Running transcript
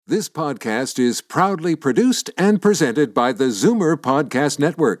This podcast is proudly produced and presented by the Zoomer Podcast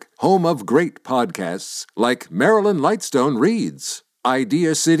Network, home of great podcasts like Marilyn Lightstone Reads,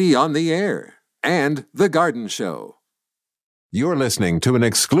 Idea City on the Air, and The Garden Show. You're listening to an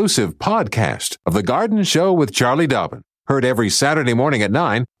exclusive podcast of The Garden Show with Charlie Dobbin, heard every Saturday morning at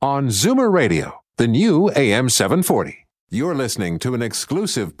 9 on Zoomer Radio, the new AM 740. You're listening to an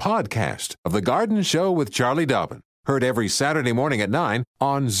exclusive podcast of The Garden Show with Charlie Dobbin, heard every Saturday morning at 9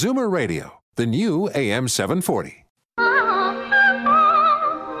 on Zoomer Radio, the new AM 740.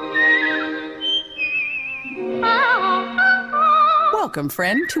 Welcome,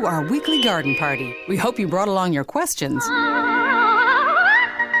 friend, to our weekly garden party. We hope you brought along your questions,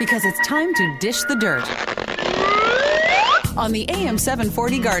 because it's time to dish the dirt on the AM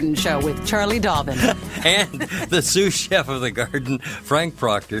 740 Garden Show with Charlie Dobbin. And the sous chef of the garden, Frank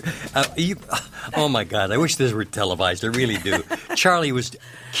Proctor. Oh, my God, I wish this were televised. I really do. Charlie was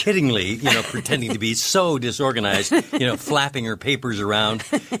kiddingly, pretending to be so disorganized, flapping her papers around.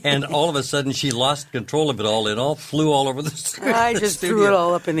 And all of a sudden, she lost control of it all. It all flew all over the studio. I just threw it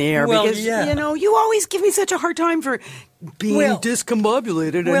all up in the air because, you always give me such a hhard time for being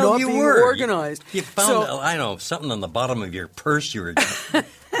discombobulated and not being organized. You found, something on the bottom of your purse you were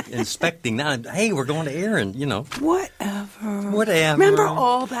inspecting that. Hey, we're going to air and, Whatever. Remember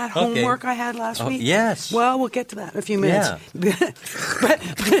all that homework I had last week? Yes. Well, we'll get to that in a few minutes. Yeah. but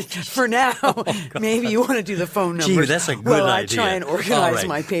for now, maybe you want to do the phone numbers. Gee, that's a good idea. I try and organize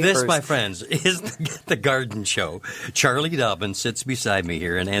my papers. This, my friends, is the Garden Show. Charlie Dobbin sits beside me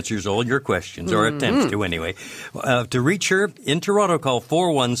here and answers all your questions, or attempts to anyway. To reach her in Toronto, call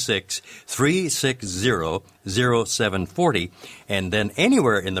 416-360-0740. And then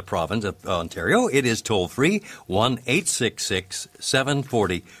anywhere in the province of Ontario, it is toll-free,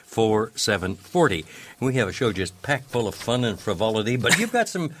 1-866-740-4740. We have a show just packed full of fun and frivolity, but you've got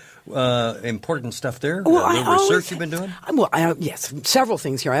some important stuff there, research you've been doing? Yes, several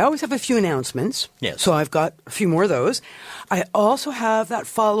things here. I always have a few announcements, yes. So I've got a few more of those. I also have that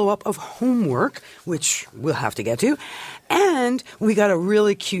follow-up of homework, which we'll have to get to. And we got a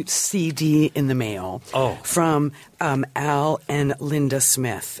really cute CD in the mail from Al and Linda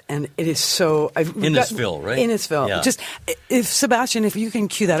Smith. And it is so... Innisfil, right? Innisfil. Yeah. Sebastian, if you can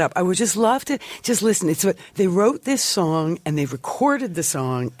cue that up, I would just love to just listen. They wrote this song and they recorded the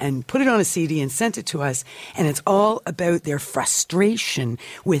song and put it on a CD and sent it to us. And it's all about their frustration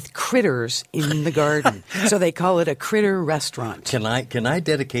with critters in the garden. So they call it a critter restaurant. Can I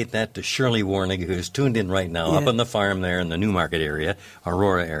dedicate that to Shirley Warnig, who's tuned in right now up on the farm there in the Newmarket area,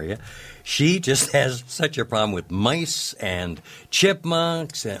 Aurora area? She just has such a problem with mice and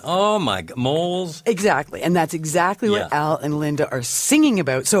chipmunks and, moles. Exactly. And that's exactly what Al and Linda are singing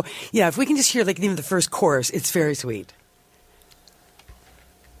about. So, if we can just hear even the first chorus, it's very sweet.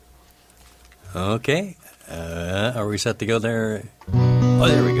 Okay. Are we set to go there? Oh,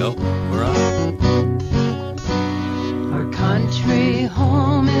 there we go. We're on. Our country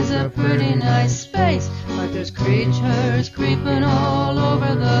home is a pretty nice space, but there's creatures creeping all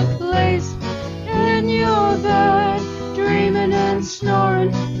over the place. And you're there, dreaming and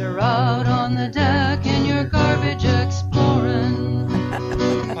snoring. They're out on the deck and you're garbage exploring.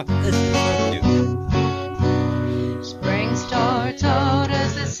 Spring starts out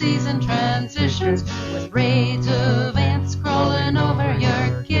as the season transitions, with raids of ants crawling over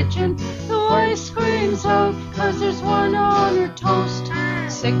your kitchen. The wife screams out 'cause there's one on her toast,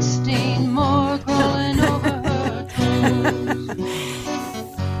 16 more crawling over her toes.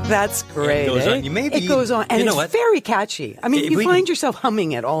 That's great. It goes on. And it's very catchy. I mean, you find yourself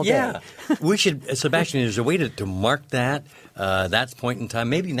humming it all day. Yeah. We should, Sebastian, there's a way to mark that point in time.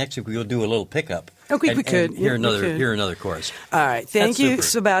 Maybe next week we'll do a little pickup. Okay, we could. Hear another chorus. All right. Thank you, super.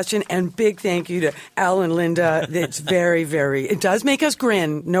 Sebastian, and big thank you to Al and Linda. It's very, very, it does make us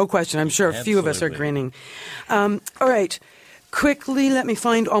grin, no question. I'm sure a few of us are grinning. All right. Quickly, let me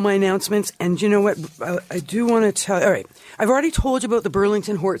find all my announcements. And you know what? I do want to tell... All right. I've already told you about the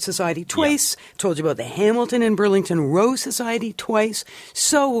Burlington Hort Society twice. Yeah. Told you about the Hamilton and Burlington Rose Society twice.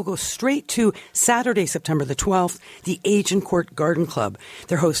 So we'll go straight to Saturday, September the 12th, the Agincourt Garden Club.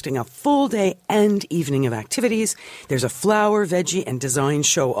 They're hosting a full day and evening of activities. There's a flower, veggie, and design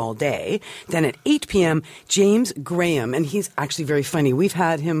show all day. Then at 8 p.m., James Graham, and he's actually very funny. We've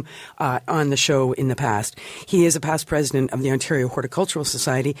had him on the show in the past. He is a past president of the Ontario Horticultural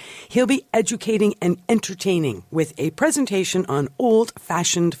Society. He'll be educating and entertaining with a presentation on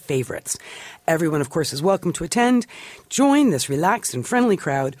old-fashioned favorites. Everyone, of course, is welcome to attend. Join this relaxed and friendly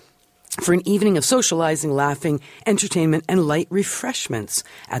crowd for an evening of socializing, laughing, entertainment, and light refreshments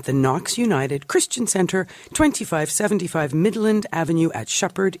at the Knox United Christian Centre, 2575 Midland Avenue at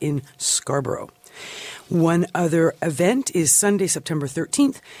Shepherd in Scarborough. One other event is Sunday, September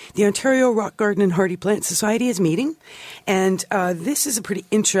 13th. The Ontario Rock Garden and Hardy Plant Society is meeting, and this is a pretty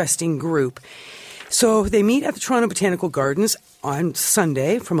interesting group. So they meet at the Toronto Botanical Gardens on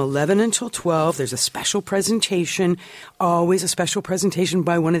Sunday from 11 until 12. There's a special presentation, always a special presentation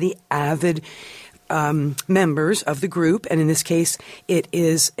by one of the avid members of the group, and in this case, it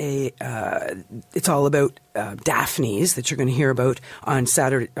is it's all about Daphnes that you're going to hear about on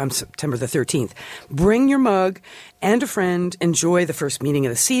September the 13th. Bring your mug and a friend. Enjoy the first meeting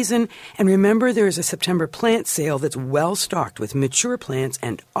of the season, and remember there is a September plant sale that's well stocked with mature plants,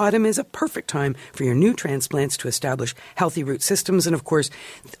 and autumn is a perfect time for your new transplants to establish healthy root systems. And of course,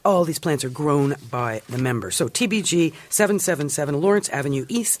 all these plants are grown by the members. So TBG 777 Lawrence Avenue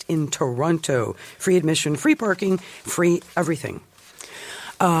East in Toronto. Free admission, free parking, free everything.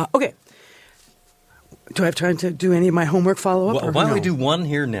 Okay. Do I have time to do any of my homework follow-up? Well, why don't we do one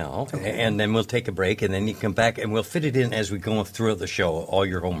here now, and then we'll take a break, and then you come back, and we'll fit it in as we go throughout the show, all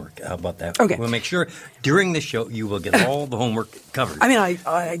your homework. How about that? Okay. We'll make sure during the show you will get all the homework covered. I mean,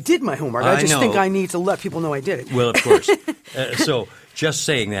 I did my homework. I just think I need to let people know I did it. Well, of course. So just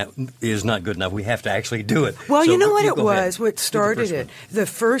saying that is not good enough. We have to actually do it. Well, so you know what it was? Ahead. What started it? The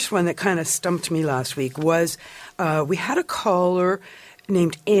first one that kind of stumped me last week was we had a caller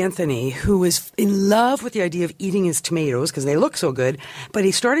named Anthony who was in love with the idea of eating his tomatoes because they look so good, but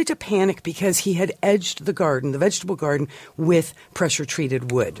he started to panic because he had edged the garden, the vegetable garden, with pressure-treated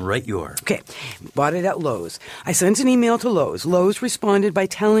wood. Right you are. Okay. Bought it at Lowe's. I sent an email to Lowe's. Lowe's responded by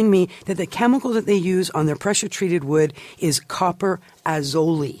telling me that the chemical that they use on their pressure-treated wood is copper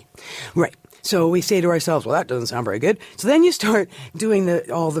azole. Right. So we say to ourselves, well, that doesn't sound very good. So then you start doing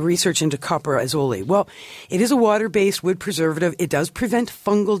all the research into copper azole. Well, it is a water-based wood preservative. It does prevent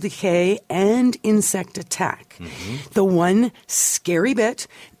fungal decay and insect attack. Mm-hmm. The one scary bit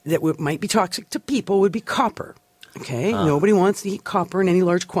that might be toxic to people would be copper. Okay, nobody wants to eat copper in any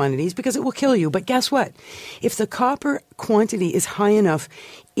large quantities because it will kill you. But guess what? If the copper quantity is high enough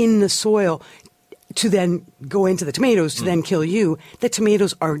in the soil to then go into the tomatoes to then kill you, the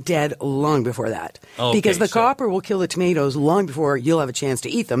tomatoes are dead long before that. Okay, because the copper will kill the tomatoes long before you'll have a chance to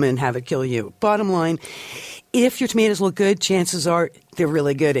eat them and have it kill you. Bottom line, if your tomatoes look good, chances are they're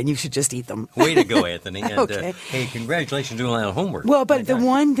really good and you should just eat them. Way to go, Anthony. And, okay. Hey, congratulations on doing a lot of homework. Well, but the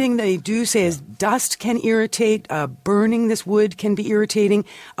one thing they do say is dust can irritate, burning this wood can be irritating,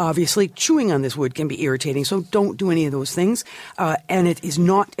 obviously chewing on this wood can be irritating, so don't do any of those things, and it is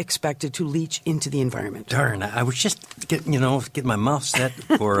not expected to leach into the environment. Darn, I was just getting my mouth set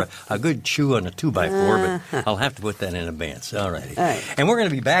for a good chew on a 2x4, but I'll have to put that in advance. All righty. All right. And we're going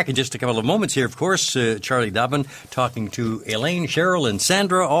to be back in just a couple of moments here, of course. Charlie Dobbin talking to Elaine, Cheryl, and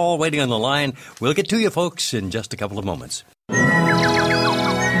Sandra, all waiting on the line. We'll get to you, folks, in just a couple of moments.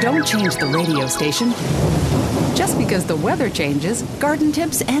 Don't change the radio station. Just because the weather changes, garden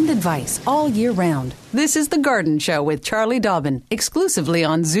tips and advice all year round. This is The Garden Show with Charlie Dobbin, exclusively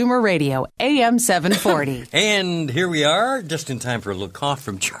on Zoomer Radio, AM 740. And here we are, just in time for a little cough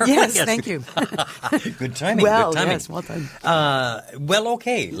from Charlie. Yes, thank you. Good timing, well, good timing. Yes, well done. Well,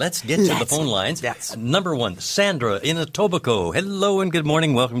 okay, let's get to the phone lines. Yes. Number one, Sandra in Etobicoke. Hello and good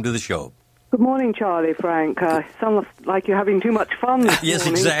morning. Welcome to the show. Good morning, Charlie, Frank. Sounds like you're having too much fun this Yes,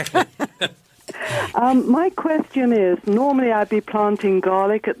 morning. exactly. My question is, normally I'd be planting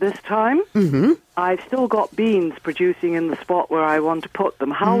garlic at this time. Mm-hmm. I've still got beans producing in the spot where I want to put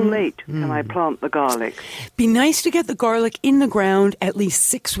them. How late can I plant the garlic? Be nice to get the garlic in the ground at least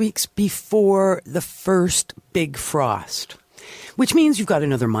 6 weeks before the first big frost, which means you've got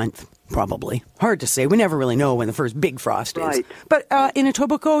another month. Probably. Hard to say. We never really know when the first big frost is. Right. But in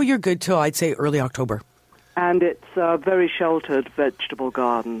Etobicoke, you're good till, I'd say, early October. And it's a very sheltered vegetable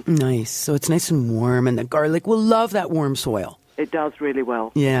garden. Nice. So it's nice and warm, and the garlic will love that warm soil. It does really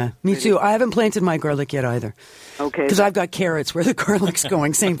well. Yeah, me too. I haven't planted my garlic yet either. Okay. Because I've got carrots where the garlic's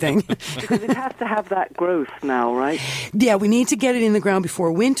going. Same thing. Because it has to have that growth now, right? Yeah, we need to get it in the ground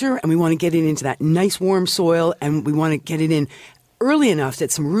before winter, and we want to get it into that nice warm soil, and we want to get it in early enough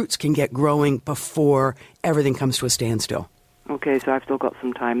that some roots can get growing before everything comes to a standstill. Okay, so I've still got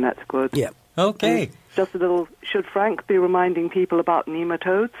some time. That's good. Yeah. Okay. Just a little, should Frank be reminding people about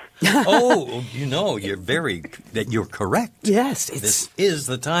nematodes? Oh, you're correct. Yes. This is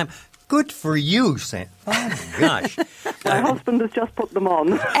the time. Good for you, Sam. Oh, gosh. My husband has just put them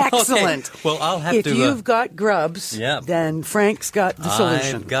on. Excellent. Okay. Well, I'll have if to... If you've got grubs, then Frank's got the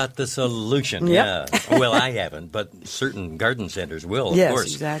solution. I've got the solution, Yep. yeah. Well, I haven't, but certain garden centers will, yes, of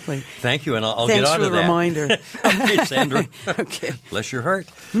course. Exactly. Thank you, and I'll get on to that. Thanks for the reminder. Okay, Sandra. Okay. Bless your heart.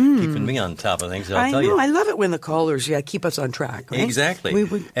 Keeping me on top of things, I'll tell you. I love it when the callers keep us on track, right? Exactly. We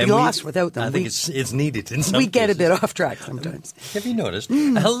would be lost without them. I think it's needed in some We get cases. a bit off track sometimes. Have you noticed?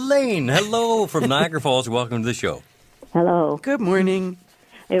 Helene, hello from Niagara Falls. Welcome to the show. Hello. Good morning.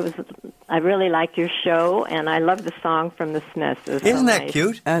 I really liked your show, and I love the song from the Smiths. Isn't that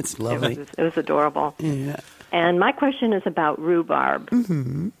cute? That's lovely. It was adorable. Yeah. And my question is about rhubarb.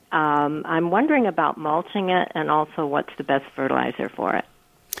 Mm-hmm. I'm wondering about mulching it, and also what's the best fertilizer for it.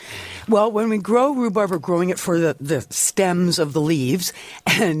 Well, when we grow rhubarb, we're growing it for the stems of the leaves,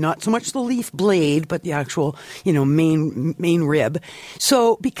 and not so much the leaf blade, but the actual, main rib.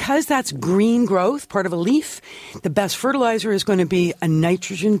 So because that's green growth, part of a leaf, the best fertilizer is going to be a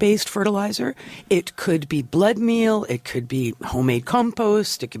nitrogen-based fertilizer. It could be blood meal. It could be homemade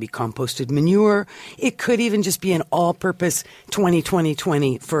compost. It could be composted manure. It could even just be an all-purpose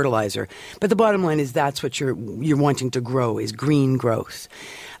 20-20-20 fertilizer. But the bottom line is that's what you're wanting to grow is green growth.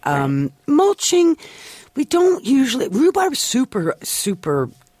 Mulching, we don't usually, rhubarb's super, super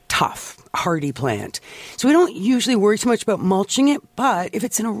tough, hardy plant. So we don't usually worry too much about mulching it, but if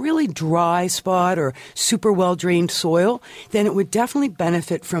it's in a really dry spot or super well-drained soil, then it would definitely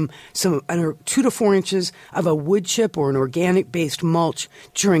benefit from some 2 to 4 inches of a wood chip or an organic-based mulch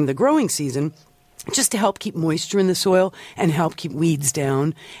during the growing season, just to help keep moisture in the soil and help keep weeds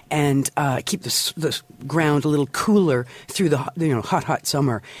down and keep the ground a little cooler through the hot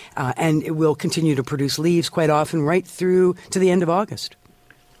summer. And it will continue to produce leaves quite often right through to the end of August.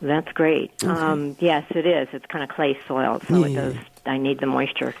 That's great. Okay. Yes, it is. It's kind of clay soil, so it does. I need the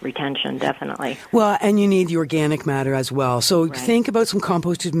moisture retention, definitely. Well, and you need the organic matter as well. So think about some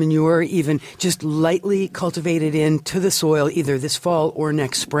composted manure, even just lightly cultivated into the soil either this fall or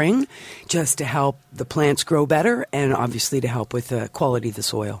next spring, just to help the plants grow better and obviously to help with the quality of the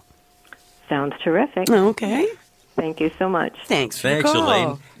soil. Sounds terrific. Okay. Thank you so much. Thanks,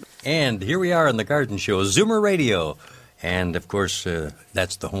 Elaine. And here we are on the Garden Show, Zoomer Radio. And, of course,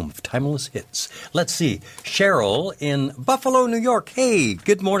 that's the home of timeless hits. Let's see. Cheryl in Buffalo, New York. Hey,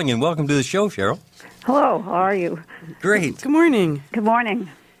 good morning and welcome to the show, Cheryl. Hello, how are you? Great. Good morning. Good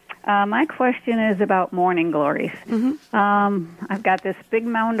morning. My question is about morning glories. Mm-hmm. I've got this big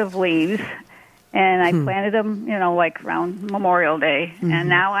mound of leaves, and I planted them, like around Memorial Day, and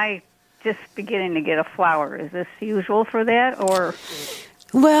now I just beginning to get a flower. Is this usual for that, or...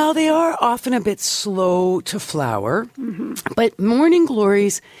 Well, they are often a bit slow to flower, but morning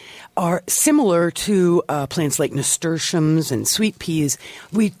glories are similar to plants like nasturtiums and sweet peas.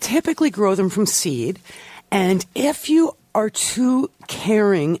 We typically grow them from seed, and if you are too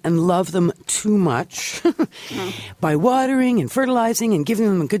caring and love them too much by watering and fertilizing and giving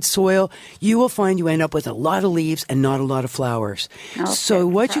them a good soil, you will find you end up with a lot of leaves and not a lot of flowers. Okay. So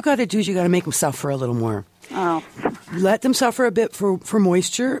what you got to do is you got to make them suffer a little more. Oh. Let them suffer a bit for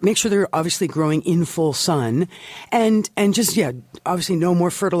moisture. Make sure they're obviously growing in full sun. And just, obviously no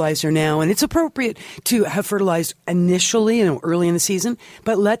more fertilizer now. And it's appropriate to have fertilized initially, early in the season.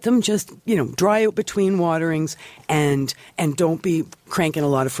 But let them just, dry out between waterings and don't be cranking a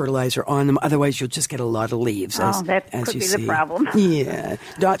lot of fertilizer on them. Otherwise, you'll just get a lot of leaves. That could be the problem. Yeah.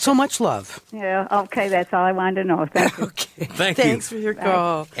 Not so much love. Yeah. Okay. That's all I wanted to know. Thank you. Okay. Thanks you. For your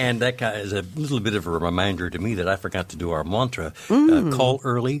call. And that is a little bit of a reminder to me that I forgot to do our mantra. Call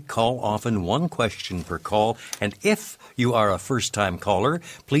early, call often, one question per call. And if you are a first-time caller,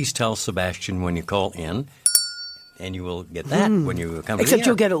 please tell Sebastian when you call in. And you will get that when you come to the air. Except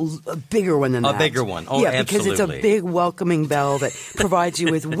you'll get a bigger one than that. A bigger one. Oh, yeah, absolutely. because it's a big welcoming bell that provides you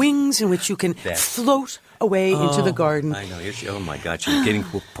with wings in which you can float away into the garden. I know. Oh, my God. You're getting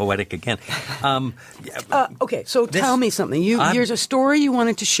poetic again. Okay, so tell me something. Here's a story you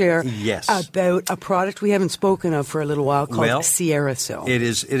wanted to share about a product we haven't spoken of for a little while called Sierra Sil. It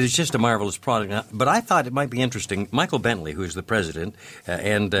is just a marvelous product. But I thought it might be interesting. Michael Bentley, who is the president,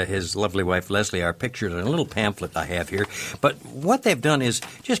 and his lovely wife Leslie are pictured in a little pamphlet I have here. But what they've done is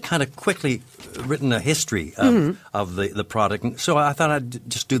just kind of quickly written a history of the product. So I thought I'd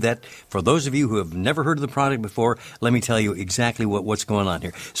just do that. For those of you who have never heard of the product before, let me tell you exactly what's going on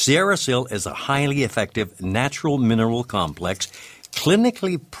here. Sierra Sil is a highly effective natural mineral complex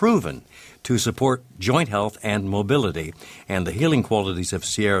clinically proven to support joint health and mobility. And the healing qualities of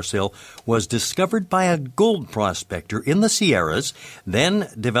Sierra Sil was discovered by a gold prospector in the Sierras, then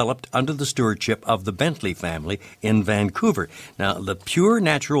developed under the stewardship of the Bentley family in Vancouver. Now, the pure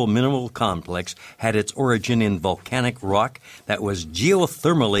natural mineral complex had its origin in volcanic rock that was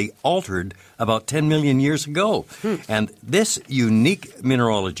geothermally altered about 10 million years ago. And this unique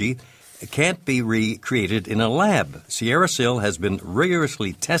mineralogy can't be recreated in a lab. Sierra Sil has been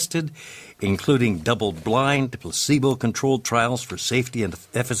rigorously tested, including double-blind, placebo-controlled trials for safety and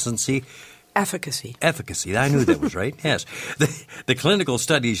efficiency. Efficacy. I knew that was right, yes. The clinical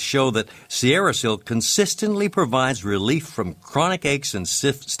studies show that Sierra Sil consistently provides relief from chronic aches and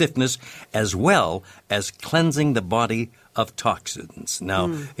stiffness, as well as cleansing the body of toxins.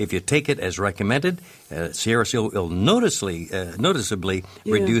 Now, if you take it as recommended, Sierra Sil will noticeably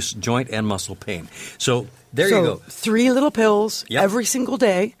reduce joint and muscle pain. So there you go. 3 little pills every single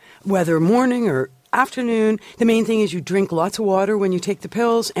day, whether morning or afternoon. The main thing is you drink lots of water when you take the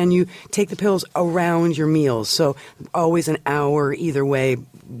pills, and you take the pills around your meals. So always an hour either way,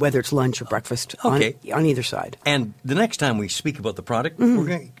 whether it's lunch or breakfast, on either side. And the next time we speak about the product, we're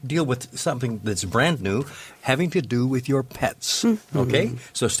going to deal with something that's brand new, having to do with your pets. Okay?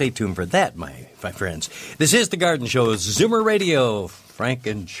 So stay tuned for that, my friends. This is The Garden Show's Zoomer Radio. Frank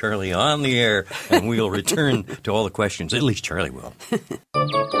and Charlie on the air, and we'll return to all the questions. At least Charlie will.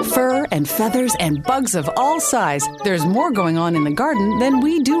 Fur and feathers and bugs of all size. There's more going on in the garden than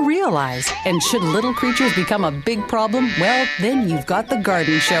we do realize. And should little creatures become a big problem, well, then you've got The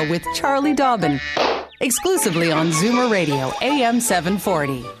Garden Show with Charlie Dobbin. Exclusively on Zoomer Radio, AM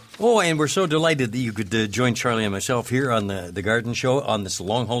 740. Oh, and we're so delighted that you could join Charlie and myself here on the Garden Show on this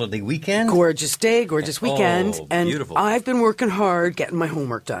long holiday weekend. Gorgeous day, gorgeous weekend. Oh, and beautiful. I've been working hard getting my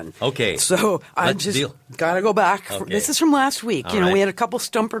homework done. Okay. So I've just got to go back. Okay. This is from last week. All right. We had a couple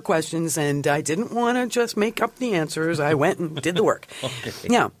stumper questions, and I didn't want to just make up the answers. I went and did the work. Okay.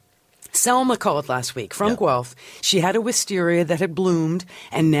 Yeah. Selma called last week from Guelph. She had a wisteria that had bloomed,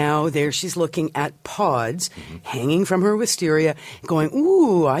 and now there she's looking at pods hanging from her wisteria, going,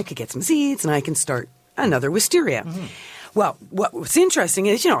 ooh, I could get some seeds, and I can start another wisteria. Well, what's interesting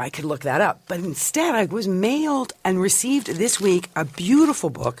is, I could look that up, but instead I was mailed and received this week a beautiful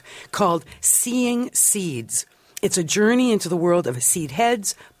book called Seeing Seeds. It's a journey into the world of seed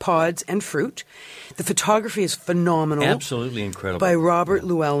heads, pods, and fruit. The photography is phenomenal. Absolutely incredible. By Robert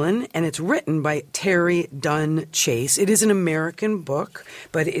Llewellyn, and it's written by Terry Dunn Chase. It is an American book,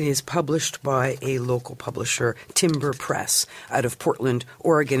 but it is published by a local publisher, Timber Press, out of Portland,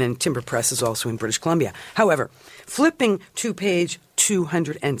 Oregon, and Timber Press is also in British Columbia. However, flipping to page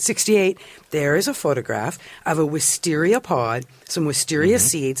 268, there is a photograph of a wisteria pod, some wisteria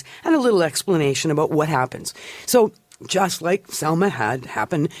seeds, and a little explanation about what happens. So just like Selma had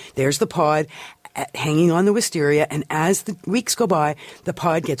happened, there's the pod hanging on the wisteria, and as the weeks go by, the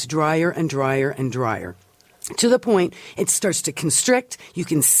pod gets drier and drier and drier, to the point it starts to constrict. You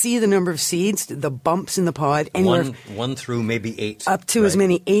can see the number of seeds, the bumps in the pod. One through maybe 8. Up to as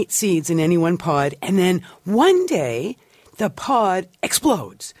many 8 seeds in any one pod. And then one day, the pod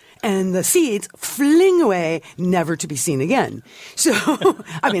explodes. And the seeds fling away, never to be seen again. So,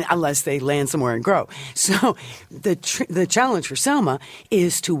 unless they land somewhere and grow. So, the challenge for Selma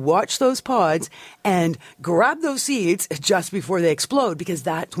is to watch those pods and grab those seeds just before they explode, because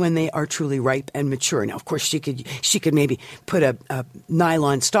that's when they are truly ripe and mature. Now, of course, she could maybe put a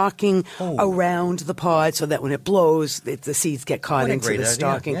nylon stocking around the pod so that when it blows, the seeds get caught into the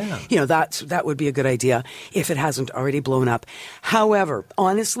stocking. Yeah. That would be a good idea if it hasn't already blown up. However,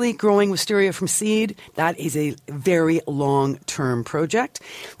 honestly, growing wisteria from seed, that is a very long-term project.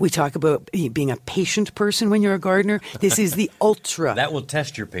 We talk about being a patient person when you're a gardener. This is the ultra. That will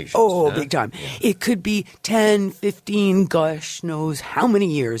test your patience. Oh, big time. Yeah. It could be 10, 15, gosh knows how many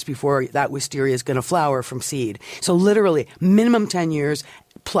years before that wisteria is going to flower from seed. So literally, minimum 10 years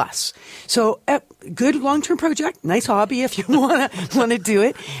plus. So good long-term project, nice hobby if you want to do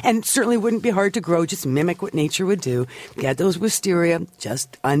it, and certainly wouldn't be hard to grow. Just mimic what nature would do. Get those wisteria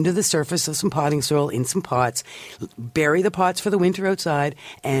just under the surface of some potting soil in some pots. Bury the pots for the winter outside,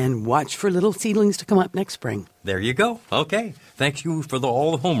 and watch for little seedlings to come up next spring. There you go. Okay. Thank you for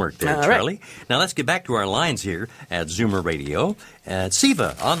all the homework there, all Charlie. Right. Now let's get back to our lines here at Zoomer Radio.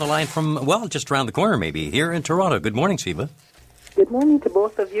 Siva on the line from, just around the corner maybe, here in Toronto. Good morning, Siva. Good morning to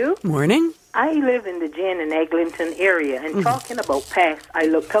both of you. Morning. I live in the Jane and Eglinton area, and talking about pests, I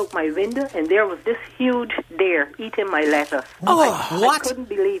looked out my window, and there was this huge deer eating my lettuce. Oh, what? I couldn't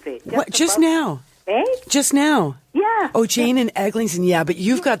believe it. Just now? Eh? Just now. Yeah. Oh, Jane and Eglinton, yeah, but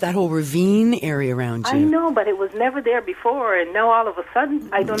you've got that whole ravine area around you. I know, but it was never there before, and now all of a sudden,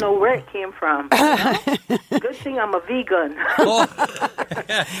 I don't know where it came from. Good thing I'm a vegan.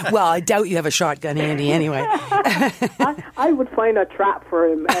 Well, I doubt you have a shotgun handy anyway. I would find a trap for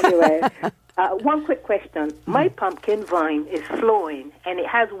him anyway. One quick question. My pumpkin vine is flowing, and it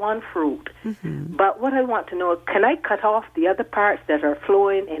has one fruit. Mm-hmm. But what I want to know, can I cut off the other parts that are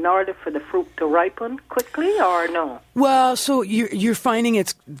flowing in order for the fruit to ripen quickly, or no? Well, so you're finding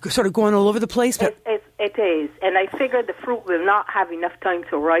it's sort of going all over the place? But It is, and I figure the fruit will not have enough time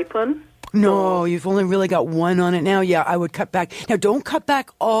to ripen. No, you've only really got one on it now. Yeah, I would cut back. Now, don't cut back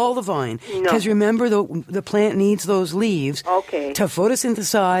all the vine, because remember the plant needs those leaves to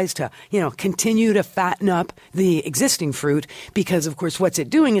photosynthesize, to continue to fatten up the existing fruit. Because of course, what's it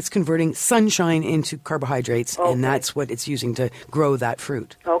doing? It's converting sunshine into carbohydrates, and that's what it's using to grow that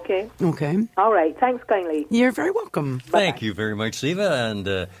fruit. Okay. All right. Thanks kindly. You're very welcome. Thank you very much, Siva,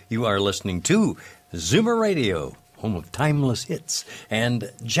 and you are listening to Zoomer Radio, home of timeless hits.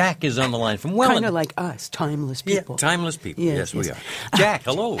 And Jack is on the line from Welland. Kind of like us, timeless people. Yeah, timeless people. Yes, we are. Jack,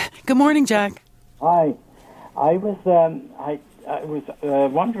 hello. Good morning, Jack. Hi. I was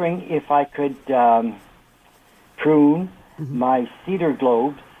wondering if I could prune my cedar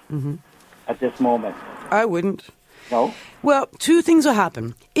globes at this moment. I wouldn't. No? Well, two things will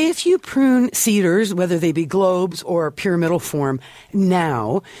happen. If you prune cedars, whether they be globes or pyramidal form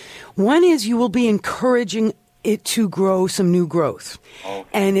now, one is you will be encouraging it to grow some new growth. Okay.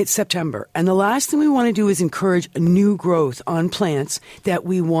 And it's September. And the last thing we want to do is encourage new growth on plants that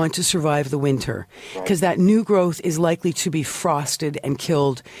we want to survive the winter. Because that new growth is likely to be frosted and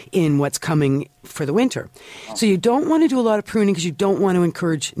killed in what's coming for the winter. So you don't want to do a lot of pruning because you don't want to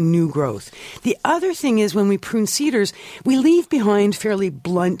encourage new growth. The other thing is when we prune cedars, we leave behind fairly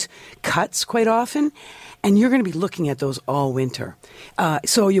blunt cuts quite often. And you're going to be looking at those all winter.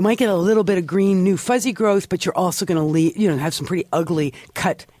 So you might get a little bit of green, new fuzzy growth, but you're also going to have some pretty ugly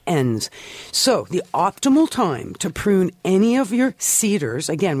cut ends. So the optimal time to prune any of your cedars,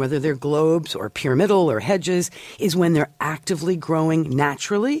 again, whether they're globes or pyramidal or hedges, is when they're actively growing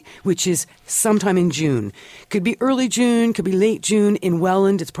naturally, which is sometime in June. Could be early June, could be late June. In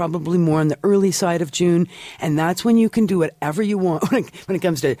Welland, it's probably more on the early side of June. And that's when you can do whatever you want when it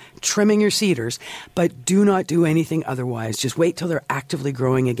comes to trimming your cedars. But do not do anything otherwise. Just wait till they're actively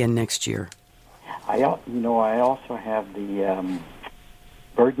growing again next year. I also have the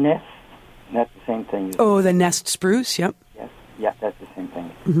bird nest. That's the same thing. Oh, the nest spruce, yep. Yes, yeah, that's the same thing.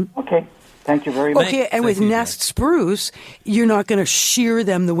 Mm-hmm. Okay, thank you very much. Okay, and with nest spruce, you're not going to shear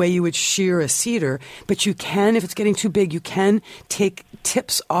them the way you would shear a cedar, but you can, if it's getting too big, you can take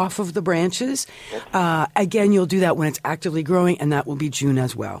tips off of the branches. Again, you'll do that when it's actively growing, and that will be June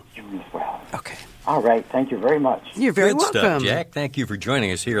as well. June as well. Okay. All right. Thank you very much. You're very welcome. welcome. Good stuff, Jack. Thank you for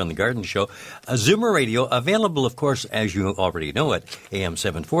joining us here on The Garden Show. Zoomer Radio, available, of course, as you already know at AM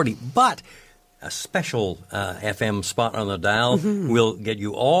 740, but a special FM spot on the dial will get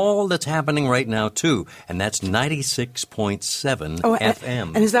you all that's happening right now, too, and that's 96.7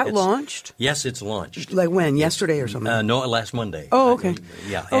 FM. And is that launched? Yes, it's launched. Like when? Yesterday or something? No, last Monday. Oh, okay.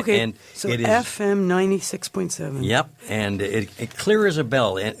 Yeah. Okay, and so it is FM 96.7. Yep, and it clear as a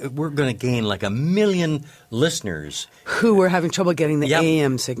bell, and we're going to gain like 1 million listeners who were having trouble getting the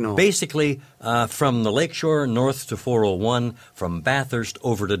AM signal. Basically, from the Lakeshore north to 401, from Bathurst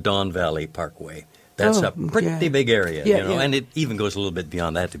over to Don Valley Parkway. That's a pretty big area, and it even goes a little bit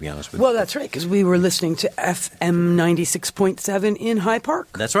beyond that, to be honest with you. Well, that's right, because we were listening to FM 96.7 in High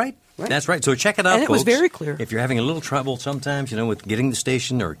Park. That's right. That's right. So check it out, and it folks. was very clear. If you're having a little trouble sometimes, with getting the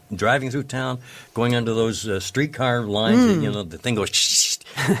station or driving through town, going under those streetcar lines, the thing goes,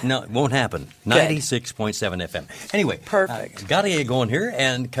 no, it won't happen. 96.7 FM. Anyway, perfect. Got to get going here,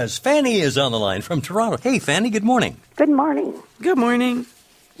 and because Fanny is on the line from Toronto. Hey, Fanny, good morning. Good morning. Good morning.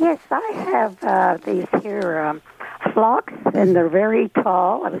 Yes, I have these here phlox, and they're very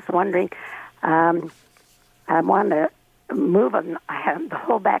tall. I was wondering, I want to move them. The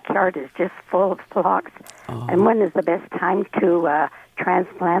whole backyard is just full of phlox. Oh. And when is the best time to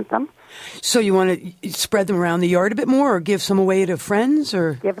transplant them? So you want to spread them around the yard a bit more, or give some away to friends,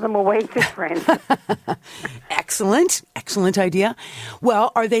 or give them away to friends? Excellent idea.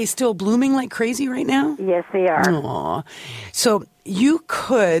 Well, are they still blooming like crazy right now? Yes, they are. Aww. So you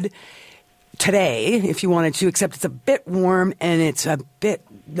could today if you wanted to, except it's a bit warm and it's a bit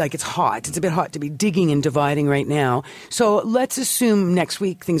like it's hot. It's a bit hot to be digging and dividing right now. So let's assume next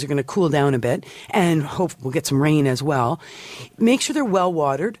week things are going to cool down a bit and hope we'll get some rain as well. Make sure they're well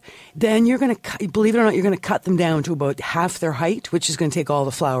watered. Then you're going to, believe it or not, you're going to cut them down to about half their height, which is going to take all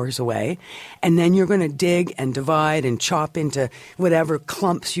the flowers away. And then you're going to dig and divide and chop into whatever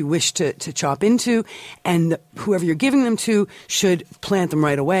clumps you wish to chop into. And whoever you're giving them to should plant them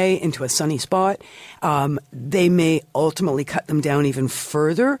right away into a sunny spot. They may ultimately cut them down even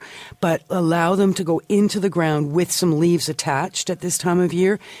further, but allow them to go into the ground with some leaves attached at this time of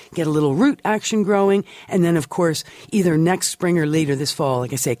year, get a little root action growing, and then, of course, either next spring or later this fall,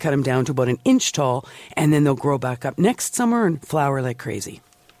 like I say, cut them down to about an inch tall, and then they'll grow back up next summer and flower like crazy.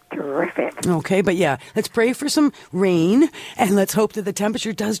 Terrific. Okay, but yeah, let's pray for some rain, and let's hope that the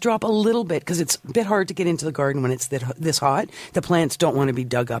temperature does drop a little bit, because it's a bit hard to get into the garden when it's this hot. The plants don't want to be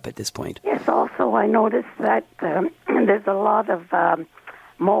dug up at this point. Yes, also I noticed that there's a lot of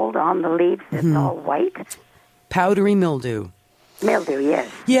mold on the leaves. It's all white. Powdery mildew. Mildew, yes.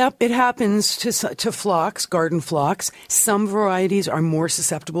 Yep, it happens to phlox, garden phlox. Some varieties are more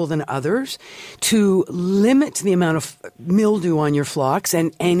susceptible than others. To limit the amount of mildew on your phlox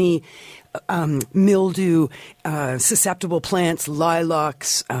and any mildew susceptible plants,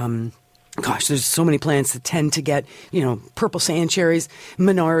 lilacs, gosh, there's so many plants that tend to get, purple sand cherries,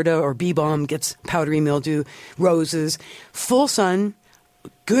 monarda or bee balm gets powdery mildew, roses, full sun,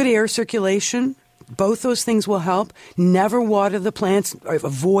 good air circulation. Both those things will help. Never water the plants.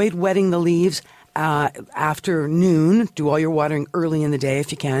 Avoid wetting the leaves after noon. Do all your watering early in the day if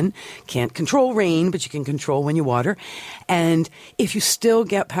you can. Can't control rain, but you can control when you water. And if you still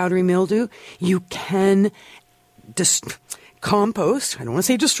get powdery mildew, you can compost. I don't want to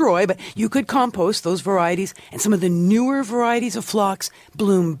say destroy, but you could compost those varieties. And some of the newer varieties of phlox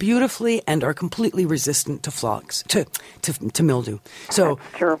bloom beautifully and are completely resistant to phlox, to mildew. So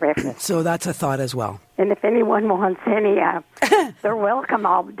that's terrific. So that's a thought as well. And if anyone wants any, they're welcome.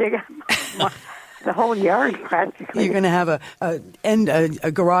 I'll dig the whole yard practically. You're going to have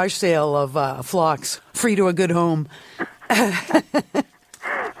a garage sale of phlox, free to a good home.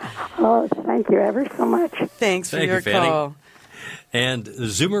 Oh, thank you ever so much. Thanks for your call. And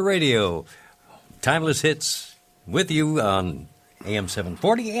Zoomer Radio, timeless hits with you on AM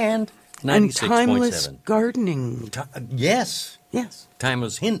 740 and 96.7. And timeless gardening. Yes.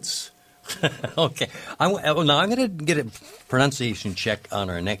 Timeless hints. Okay. Now I'm going to get a pronunciation check on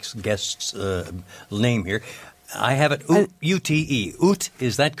our next guest's name here. I have it U-T-E. Ut,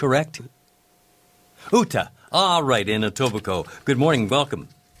 is that correct? Uta. All right, in Etobicoke. Good morning. Welcome.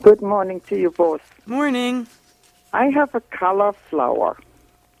 Good morning to you both. Morning. I have a cauliflower,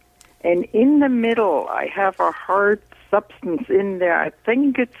 and in the middle I have a hard substance in there. I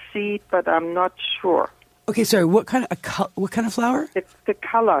think it's seed, but I'm not sure. Okay, sorry. What kind of flower? It's the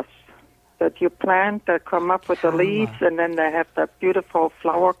colors that you plant that come up with the leaves, and then they have that beautiful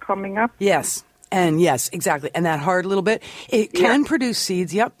flower coming up. Yes. And yes, exactly. And that hard little bit, it can produce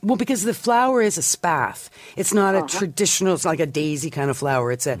seeds. Yep. Well, because the flower is a spath. It's not a traditional, it's like a daisy kind of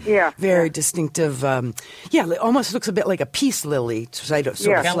flower. It's a very distinctive, it almost looks a bit like a peace lily sort of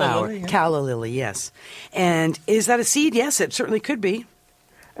flower. Calla lily, yes. And is that a seed? Yes, it certainly could be.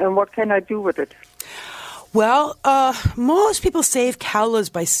 And what can I do with it? Well, most people save callas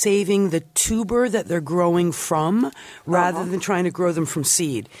by saving the tuber that they're growing from rather than trying to grow them from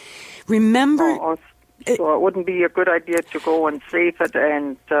seed. Remember... So it wouldn't be a good idea to go and save it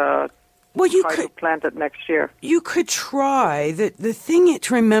and try to plant it next year. You could try. The thing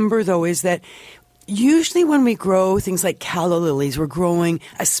to remember, though, is that usually when we grow things like calla lilies, we're growing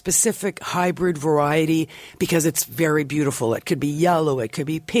a specific hybrid variety because it's very beautiful. It could be yellow, it could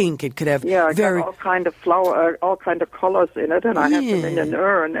be pink, it could have got all kind of all kind of colors in it, and I have them in an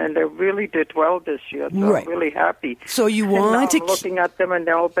urn, and they really did well this year, so I'm really happy. So you want I'm looking at them, and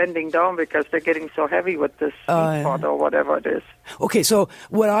they're all bending down because they're getting so heavy with this seed pod or whatever it is. Okay, so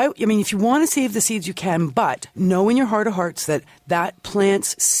if you want to save the seeds, you can, but know in your heart of hearts that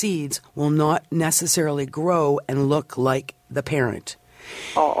plant's seeds will not necessarily grow and look like the parent.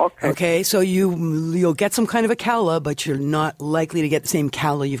 Oh, okay. Okay, so you'll get some kind of a calla, but you're not likely to get the same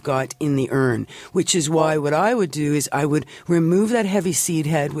calla you've got in the urn, which is why what I would do is I would remove that heavy seed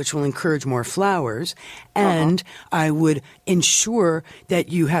head, which will encourage more flowers, and I would ensure that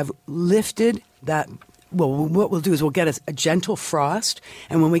you have lifted that. Well, what we'll do is we'll get a gentle frost,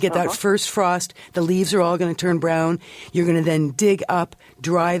 and when we get that first frost, the leaves are all going to turn brown. You're going to then dig up,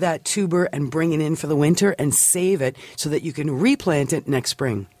 dry that tuber, and bring it in for the winter and save it so that you can replant it next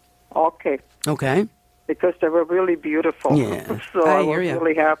spring. Okay. Okay. because they were really beautiful. Yeah. So I was hear ya.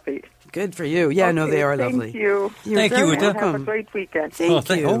 really happy. Good for you. Yeah, no, they are lovely. Thank you. Thank you. Have a great weekend. Thank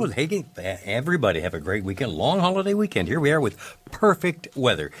you. Oh, hey, everybody have a great weekend. Long holiday weekend. Here we are with perfect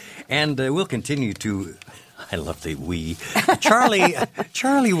weather. And we'll continue to... I love the we.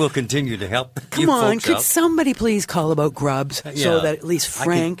 Charlie will continue to help you Come on, folks could out. somebody please call about grubs Yeah. so that at least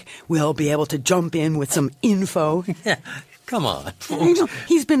Frank will be able to jump in with some info? Yeah, come on, You folks. know,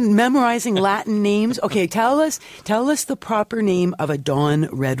 he's been memorizing Latin names. Okay, tell us the proper name of a dawn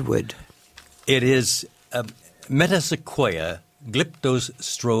redwood. It is Metasequoia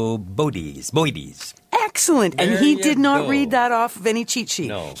glyptostroboides. Excellent. And There he you did not go. read that off of any cheat sheet.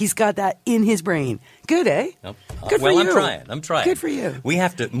 No. He's got that in his brain. Good, eh? Nope. Good for well, you. I'm trying. Good for you. We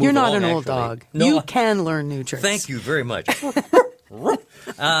have to move You're not along, an old actually. dog. No, You can learn new tricks. thank you very much.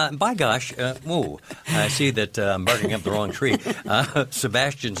 By gosh, I see that I'm barking up the wrong tree.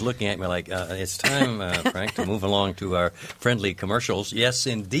 Sebastian's looking at me like, it's time, Frank, to move along to our friendly commercials. Yes,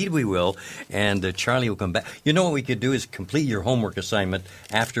 indeed we will. And Charlie will come back. You know what we could do is complete your homework assignment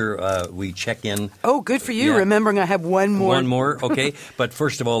after we check in. Oh, good for you. Yeah. Remembering I have one more. One more, okay. But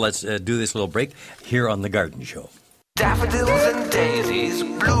first of all, let's do this little break here on The Garden Show. Daffodils and daisies,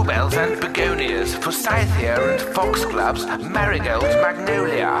 bluebells and begonias, forsythia and foxgloves, marigolds,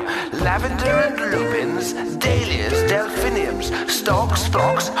 magnolia, lavender and lupins, dahlias, delphiniums, stalks,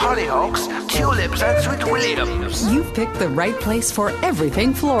 phlox, hollyhocks, tulips and sweet williams. You've picked the right place for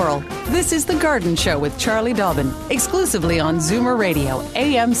everything floral. This is The Garden Show with Charlie Dobbin, exclusively on Zoomer Radio,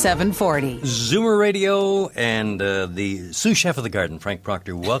 AM 740. Zoomer Radio and the sous chef of the garden, Frank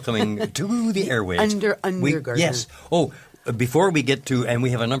Proctor, welcoming to the airwaves. Under garden. Yes. Oh, before we get to, and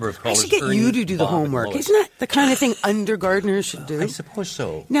we have a number of I callers. should get Ernie, you to do the Bob, and homework. Lois. Isn't that the kind of thing under gardeners should do? I suppose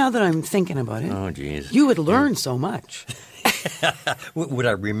so. Now that I'm thinking about it. Oh, geez. You would learn so much. Would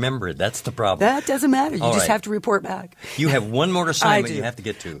I remember it? That's the problem. That doesn't matter. You All just right. have to report back. You have one more assignment do. you have to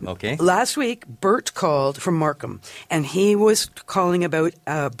get to, okay? Last week, Bert called from Markham, and he was calling about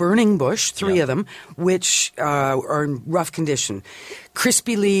a burning bush, three of them, which are in rough condition.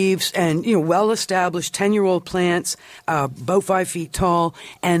 Crispy leaves and, well-established 10-year-old plants, about 5 feet tall,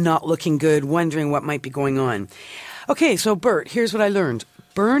 and not looking good, wondering what might be going on. Okay, so Bert, here's what I learned.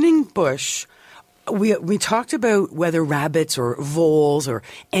 Burning bush... We talked about whether rabbits or voles or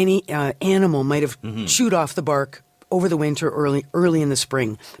any animal might have chewed off the bark over the winter, early in the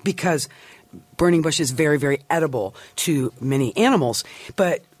spring, because burning bush is very, very edible to many animals.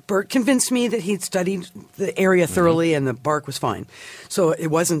 But Bert convinced me that he'd studied the area thoroughly and the bark was fine. So it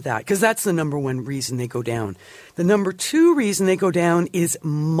wasn't that, because that's the number one reason they go down. The number two reason they go down is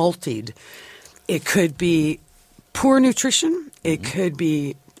multied. It could be poor nutrition. It could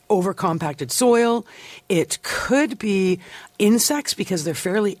be overcompacted soil. It could be insects, because they're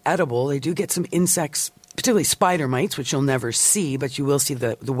fairly edible. They do get some insects, particularly spider mites, which you'll never see, but you will see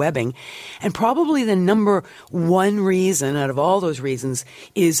the webbing. And probably the number one reason out of all those reasons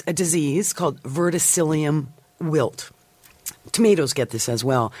is a disease called verticillium wilt. Tomatoes get this as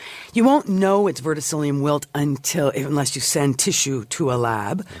well. You won't know it's verticillium wilt unless you send tissue to a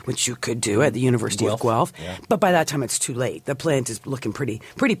lab, which you could do at the University of Guelph. Yeah. But by that time, it's too late. The plant is looking pretty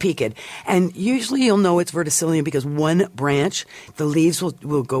peaked. And usually you'll know it's verticillium because one branch, the leaves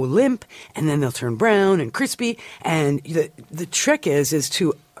will go limp, and then they'll turn brown and crispy. And the trick is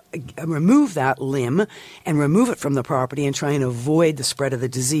to remove that limb and remove it from the property and try and avoid the spread of the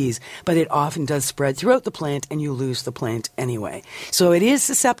disease. But it often does spread throughout the plant, and you lose the plant anyway. So it is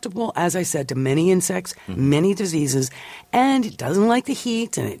susceptible, as I said, to many insects, many diseases, and it doesn't like the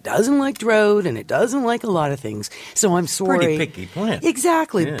heat, and it doesn't like drought, and it doesn't like a lot of things. So I'm sorry. Pretty picky plant.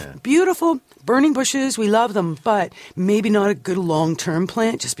 Exactly. Yeah. Beautiful. Burning bushes, we love them, but maybe not a good long-term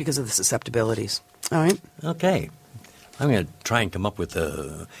plant just because of the susceptibilities. All right? Okay. I'm going to try and come up with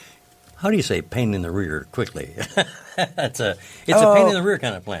how do you say pain in the rear quickly? It's a pain in the rear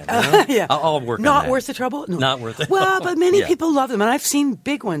kind of plant. You know? Yeah. I'll work on Not that. worth the trouble? No. Not worth it. Well, but many Yeah. people love them, and I've seen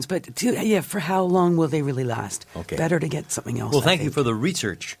big ones, but for how long will they really last? Okay. Better to get something else. Well, I thank you think. for the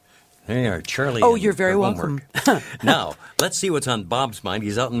research. There you are, Charlie. Oh, and you're very her welcome. homework. Now, let's see what's on Bob's mind.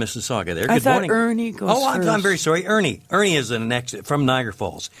 He's out in Mississauga there. I Good thought morning. Ernie goes I'm first. very sorry. Ernie is the next from Niagara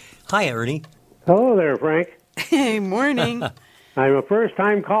Falls. Hi, Ernie. Hello there, Frank. Hey, morning. I'm a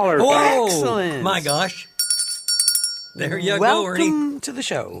first-time caller. Oh, Excellent. my gosh. There you go, Ernie. Welcome to the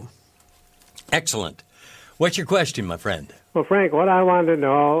show. Excellent. What's your question, my friend? Well, Frank, what I wanted to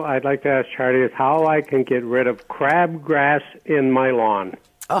know, I'd like to ask Charlie, is how I can get rid of crabgrass in my lawn.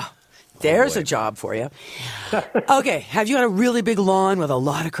 Oh, there's a job for you. Okay, have you got a really big lawn with a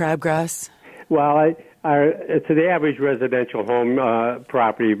lot of crabgrass? Well, It's the average residential home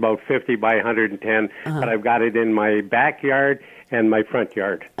property, about 50 by 110, but I've got it in my backyard and my front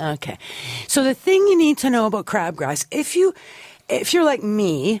yard. Okay. So the thing you need to know about crabgrass, if you're like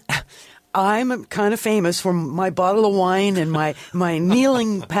me, I'm kind of famous for my bottle of wine and my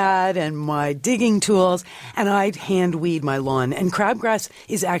kneeling pad and my digging tools, and I hand weed my lawn. And crabgrass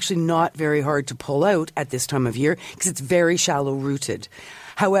is actually not very hard to pull out at this time of year because it's very shallow rooted.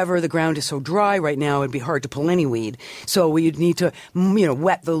 However, the ground is so dry right now, it'd be hard to pull any weed. So you'd need to,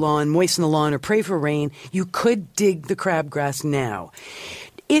 wet the lawn, moisten the lawn, or pray for rain. You could dig the crabgrass now.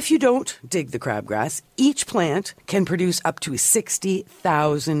 If you don't dig the crabgrass, each plant can produce up to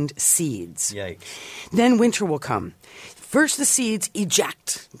 60,000 seeds. Yikes. Then winter will come. First, the seeds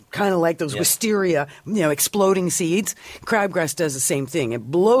eject, kind of like those wisteria, exploding seeds. Crabgrass does the same thing. It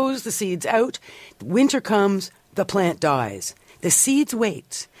blows the seeds out. Winter comes, the plant dies. The seeds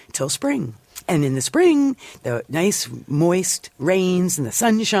wait till spring. And in the spring, the nice, moist rains and the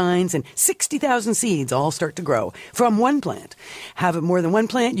sun shines, and 60,000 seeds all start to grow from one plant. Have more than one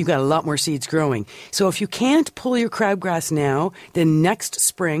plant, you've got a lot more seeds growing. So if you can't pull your crabgrass now, then next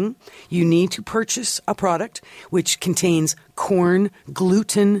spring, you need to purchase a product which contains corn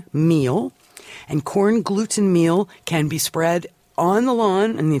gluten meal. And corn gluten meal can be spread on the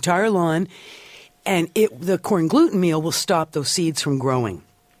lawn, and the entire lawn, and the corn gluten meal will stop those seeds from growing.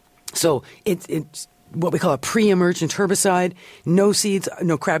 So it's what we call a pre-emergent herbicide. No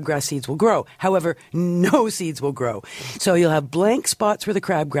crabgrass seeds will grow. However, no seeds will grow. So you'll have blank spots where the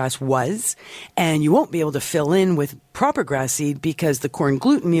crabgrass was, and you won't be able to fill in with proper grass seed because the corn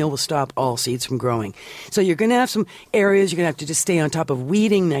gluten meal will stop all seeds from growing. So you're going to have some areas you're going to have to just stay on top of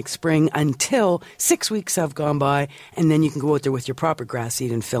weeding next spring until 6 weeks have gone by, and then you can go out there with your proper grass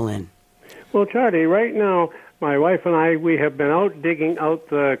seed and fill in. Well, Charlie, right now, my wife and I, we have been out digging out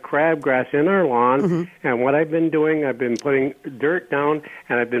the crabgrass in our lawn, and what I've been doing, I've been putting dirt down,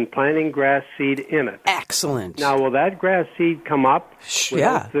 and I've been planting grass seed in it. Excellent. Now, will that grass seed come up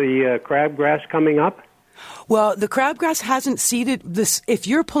without the crabgrass coming up? Well, the crabgrass hasn't seeded this. If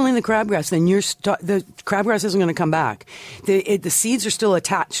you're pulling the crabgrass, then the crabgrass isn't going to come back. The seeds are still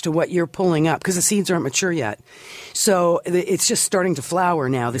attached to what you're pulling up because the seeds aren't mature yet. So it's just starting to flower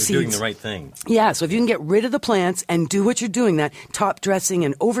now. You're doing the right thing. Yeah, so if you can get rid of the plants and do what you're doing, that top dressing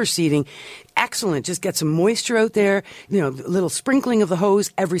and overseeding, excellent. Just get some moisture out there, a little sprinkling of the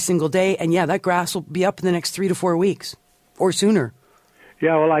hose every single day, and that grass will be up in the next 3 to 4 weeks or sooner.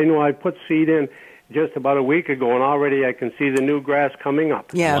 Yeah, well, I know I put seed in just about a week ago, and already I can see the new grass coming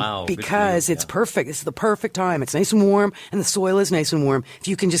up. Yeah, because it's perfect. It's the perfect time. It's nice and warm, and the soil is nice and warm if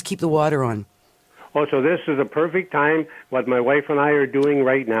you can just keep the water on. Oh, so this is a perfect time, what my wife and I are doing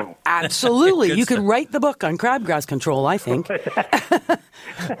right now. Absolutely. You could write the book on crabgrass control, I think.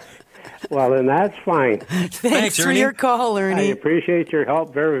 Well, then that's fine. Thanks for your call, Ernie. I appreciate your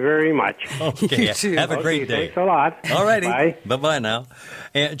help very, very much. Okay, You too. have a great day. Thanks a lot. All righty. Bye. Bye-bye now.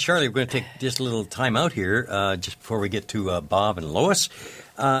 And Charlie, we're going to take just a little time out here just before we get to Bob and Lois.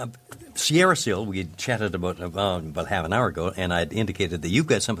 Sierra Sil, we chatted about half an hour ago, and I'd indicated that you've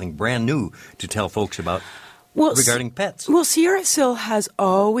got something brand new to tell folks about regarding pets. Well, Sierra Sil has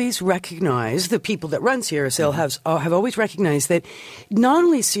always recognized, the people that run Sierra Sil have always recognized that not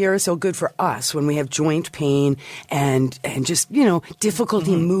only is Sierra Sil good for us when we have joint pain and just,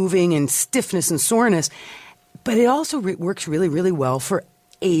 difficulty moving and stiffness and soreness, but it also works really, really well for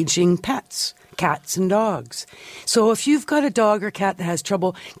aging pets. Cats and dogs. So if you've got a dog or cat that has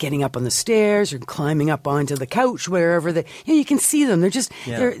trouble getting up on the stairs or climbing up onto the couch, wherever you can see them. They're just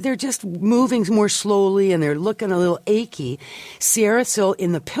they're just moving more slowly and they're looking a little achy. Sierra Sil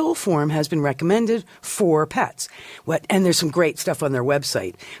in the pill form has been recommended for pets. And there's some great stuff on their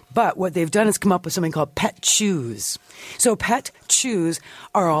website. But what they've done is come up with something called Pet Chews. So Pet Chews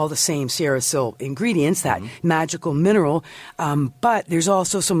are all the same Sierra Sil ingredients, that magical mineral. But there's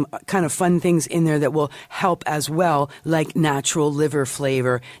also some kind of fun things in there that will help as well, like natural liver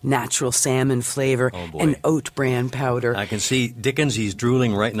flavor, natural salmon flavor, and oat bran powder. I can see Dickens, he's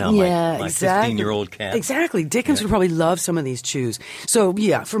drooling right now, yeah, my exactly. 15-year-old cat. Exactly. Dickens would probably love some of these chews. So,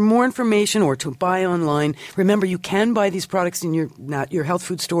 for more information or to buy online, remember you can buy these products in your health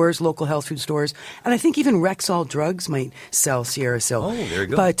food stores, local health food stores, and I think even Rexall Drugs might sell Sierra Sil. Oh, there you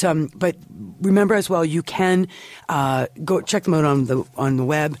go. But remember as well, you can go check them out on the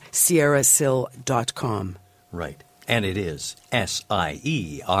web, sierrasil.com. Right. And it is SIERRASIL.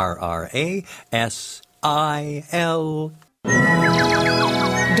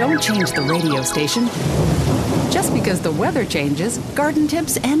 Don't change the radio station. Just because the weather changes, garden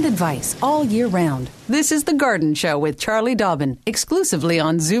tips and advice all year round. This is The Garden Show with Charlie Dobbin, exclusively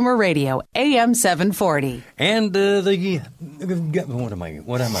on Zoomer Radio, AM 740. And what am I?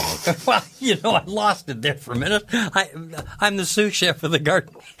 Well, I lost it there for a minute. I'm the sous chef of the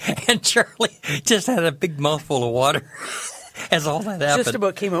garden, and Charlie just had a big mouthful of water as all that happened. Just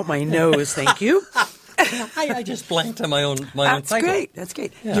about came out my nose, thank you. I just blanked on my own title. That's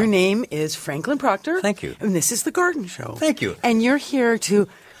great. Yeah. Your name is Franklin Proctor. Thank you. And this is The Garden Show. Thank you. And you're here to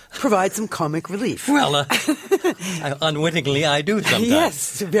provide some comic relief. Well, unwittingly, I do sometimes.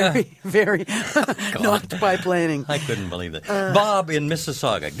 Yes, very. Not by planning. I couldn't believe it. Bob in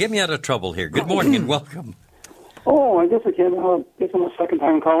Mississauga, get me out of trouble here. Good morning and welcome. Oh, I guess I can. Guess I'm a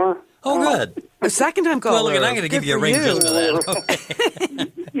second-time caller. Oh, good. A second-time caller. Well, look, I'm going to give you a ring just for that.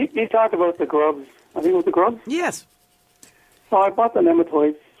 Okay. you talked about the grubs. I think it was the grubs? Yes. So I bought the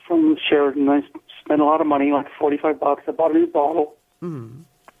nematoids from Sheridan. I spent a lot of money, like $45. I bought a new bottle. Mm-hmm.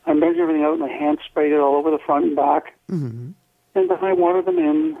 I measured everything out, and I hand sprayed it all over the front and back. Mm-hmm. And then I watered them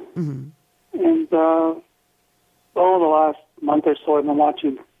in. Mm-hmm. And the last month or so, I've been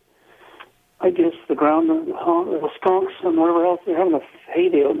watching, I guess, the ground, the skunks and whatever else. They're having a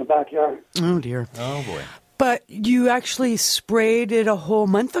heyday out in the backyard. Oh, dear. Oh, boy. But you actually sprayed it a whole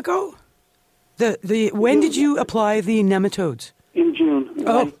month ago? When did you apply the nematodes? In June.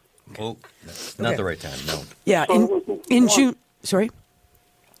 Oh, not the right time, no. Yeah, in June. Sorry?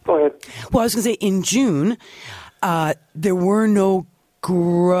 Go ahead. Well, I was going to say, in June, there were no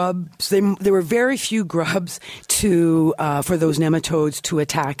grubs. There were very few grubs for those nematodes to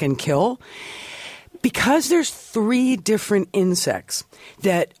attack and kill. Because there's 3 different insects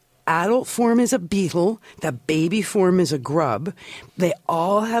that adult form is a beetle, the baby form is a grub. They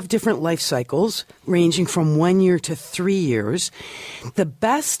all have different life cycles, ranging from 1 year to 3 years. The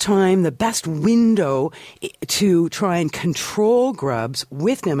best window to try and control grubs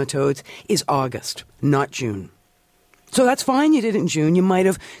with nematodes is August, not June. So that's fine, you did it in June. You might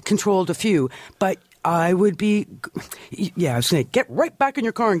have controlled a few, but I would be, I was saying, get right back in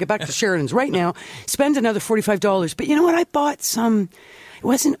your car and get back to Sheridan's right now. Spend another $45. But you know what? I bought some. It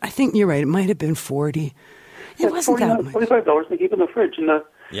wasn't, I think you're right, it might have been 40. It wasn't that much. $45 to keep in the fridge. And I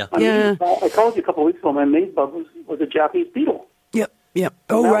called you a couple of weeks ago, my maid bug was a Japanese beetle. Yep.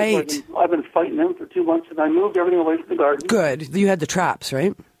 Oh, right. I've been fighting them for 2 months, and I moved everything away from the garden. Good. You had the traps,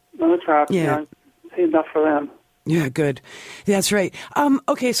 right? No, the traps, yeah. I paid enough for them. Yeah, good. That's right.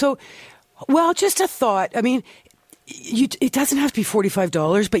 Okay, so, well, just a thought. I mean, it doesn't have to be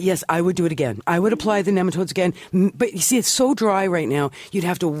 $45, but yes, I would do it again. I would apply the nematodes again. But you see, it's so dry right now, you'd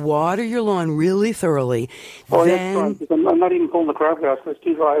have to water your lawn really thoroughly. Oh, then... yes, I'm not even pulling the crabgrass because it's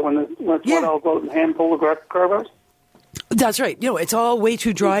too dry. When it's wet, I'll go out and hand pull the crabgrass. That's right. It's all way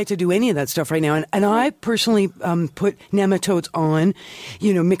too dry to do any of that stuff right now. And I personally put nematodes on,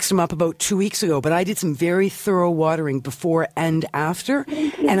 mixed them up about 2 weeks ago. But I did some very thorough watering before and after.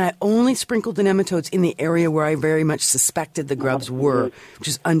 And I only sprinkled the nematodes in the area where I very much suspected the grubs were, which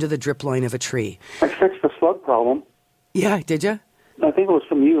is under the drip line of a tree. I fixed the slug problem. Yeah, did you? I think it was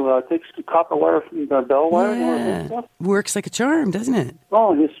from you. It takes copper wire from the bell wire. Yeah. Stuff. Works like a charm, doesn't it?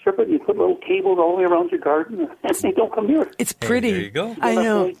 Oh, and you strip it and you put little cables all the way around your garden, and they don't come near it. It's pretty. There you go. I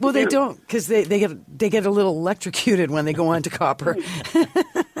know. Well, they don't, because they get a little electrocuted when they go on to copper.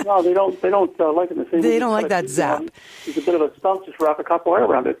 No, they don't like it the same way. They don't like that zap. It's a bit of a stump. Just wrap a copper wire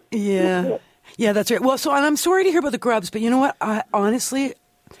around it. Yeah. Yeah, that's right. Well, and I'm sorry to hear about the grubs, but you know what? Honestly,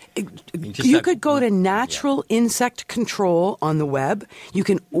 you could go to Natural Insect Control on the web. You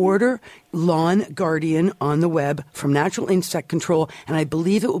can order Lawn Guardian on the web from Natural Insect Control, and I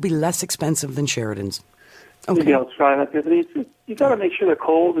believe it will be less expensive than Sheridan's. Okay. Maybe I'll try that. You got to make sure they're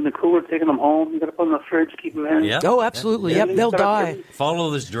cold in the cooler, taking them home. You got to put them in the fridge, keep them in. Yep. Oh, absolutely. Yep, they'll die.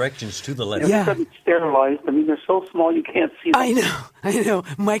 Follow those directions to the letter. Yeah. Sterilized. I mean, they're so small you can't see them. I know.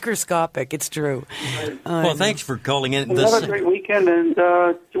 Microscopic. It's true. Well, thanks for calling in. Have a great weekend. And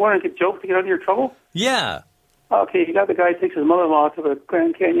do you want to get jokes to get out of your trouble? Yeah. Okay, you got the guy who takes his mother-in-law to the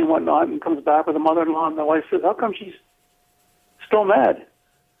Grand Canyon and whatnot and comes back with the mother-in-law, and the wife says, how come she's still mad?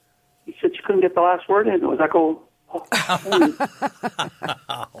 He said she couldn't get the last word in. Was that go...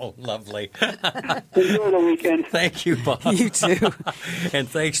 Oh, lovely. Enjoy the weekend. Thank you, Bob. You too. And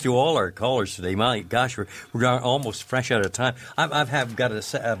thanks to all our callers today. My gosh, we're almost fresh out of time. I've got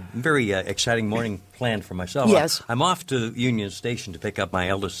a very exciting morning planned for myself. Yes. I'm off to Union Station to pick up my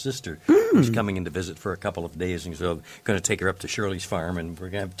eldest sister who's coming in to visit for a couple of days, and so I'm going to take her up to Shirley's farm, and we're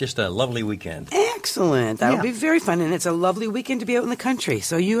going to have just a lovely weekend. Excellent. That'll be very fun, and it's a lovely weekend to be out in the country,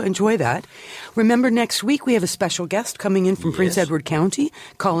 so you enjoy that. Remember, next week we have a special guest coming in from Prince Edward County,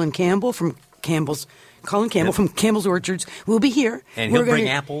 Colin Campbell from Campbell's Orchards will be here. And he'll bring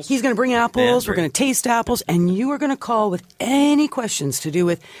apples. He's going to bring apples. We're going to taste apples. And you are going to call with any questions to do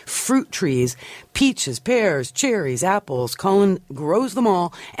with fruit trees, peaches, pears, cherries, apples. Colin grows them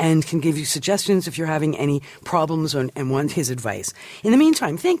all and can give you suggestions if you're having any problems and want his advice. In the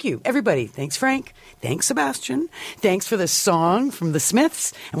meantime, thank you, everybody. Thanks, Frank. Thanks, Sebastian. Thanks for the song from the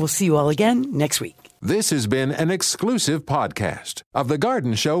Smiths. And we'll see you all again next week. This has been an exclusive podcast of The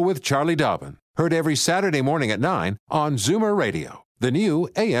Garden Show with Charlie Dobbin. Heard every Saturday morning at 9 on Zoomer Radio, the new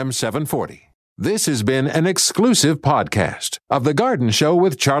AM 740. This has been an exclusive podcast of The Garden Show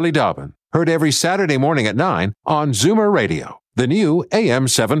with Charlie Dobbin. Heard every Saturday morning at 9 on Zoomer Radio, the new AM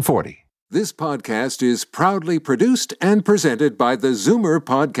 740. This podcast is proudly produced and presented by the Zoomer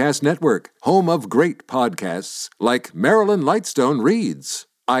Podcast Network, home of great podcasts like Marilyn Lightstone Reads,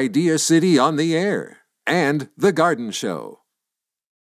 Idea City on the Air, and The Garden Show.